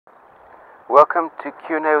Welcome to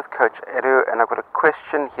Q&A with Coach Edu, and I've got a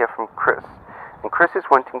question here from Chris. And Chris is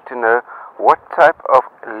wanting to know what type of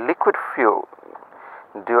liquid fuel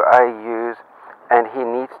do I use, and he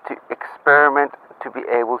needs to experiment to be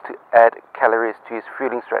able to add calories to his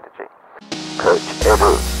fueling strategy.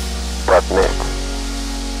 CoachEdu.net.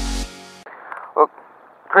 Well,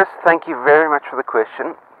 Chris, thank you very much for the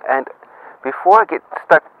question. And before I get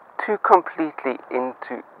stuck too completely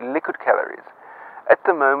into liquid calories, at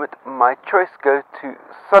the moment, my choice go to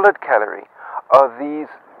solid calorie are these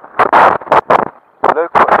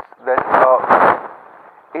loquats that are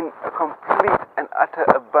in a complete and utter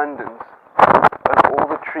abundance on all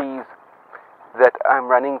the trees that I'm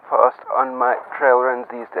running past on my trail runs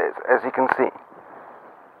these days, as you can see.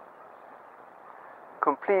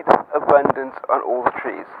 Complete abundance on all the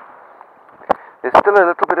trees. There's still a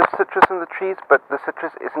little bit of citrus in the trees, but the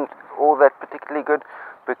citrus isn't all that particularly good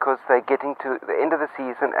because they're getting to the end of the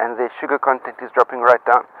season and their sugar content is dropping right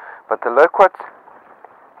down. But the loquats,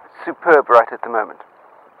 superb right at the moment.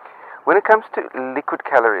 When it comes to liquid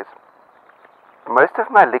calories, most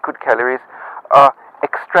of my liquid calories are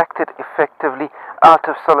extracted effectively out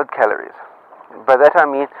of solid calories. By that I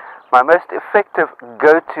mean my most effective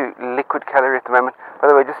go-to liquid calorie at the moment. By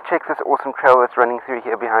the way, just check this awesome trail that's running through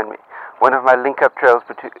here behind me. One of my link-up trails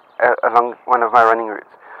along one of my running routes.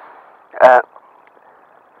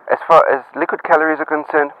 As far as liquid calories are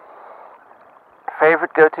concerned,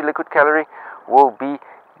 favorite go-to liquid calorie will be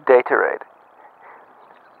Gatorade.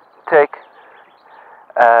 Take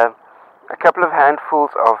a couple of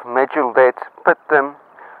handfuls of medjool dates, put them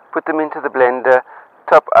into the blender,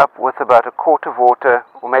 top up with about a quart of water,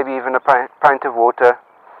 or maybe even a pint of water.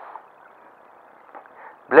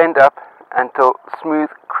 Blend up until smooth,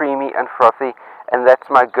 creamy and frothy, and that's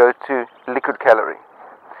my go-to liquid calorie.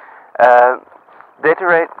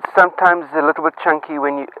 Gatorade sometimes is a little bit chunky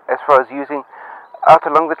as far as using out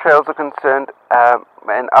along the trails are concerned,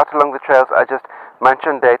 and out along the trails I just munch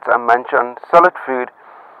on dates, I munch on solid food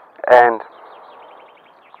and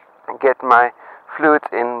get my fluids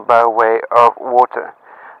in by way of water.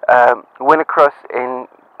 When across in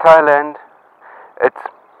Thailand, it's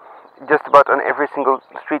just about on every single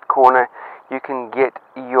street corner you can get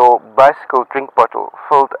your bicycle drink bottle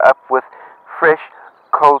filled up with fresh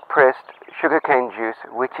cold pressed sugarcane juice,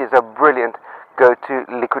 which is a brilliant go-to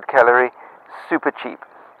liquid calorie, super cheap.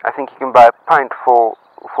 I think you can buy a pint for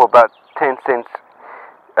about 10 cents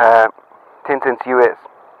US.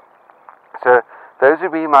 So those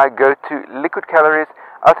would be my go-to liquid calories.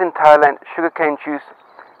 Out in Thailand, sugarcane juice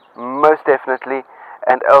most definitely,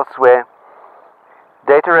 and elsewhere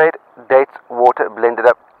Gatorade, dates, water blended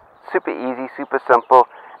up. Super easy, super simple,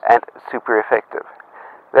 and super effective.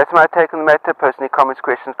 That's my take on the matter. Post any comments,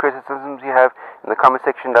 questions, criticisms you have in the comment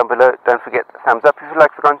section down below. Don't forget the thumbs up if you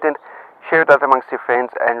like the content. Share it out amongst your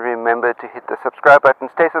friends, and remember to hit the subscribe button.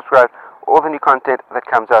 Stay subscribed for all the new content that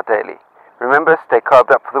comes out daily. Remember, stay carved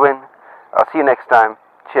up for the win. I'll see you next time.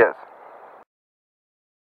 Cheers.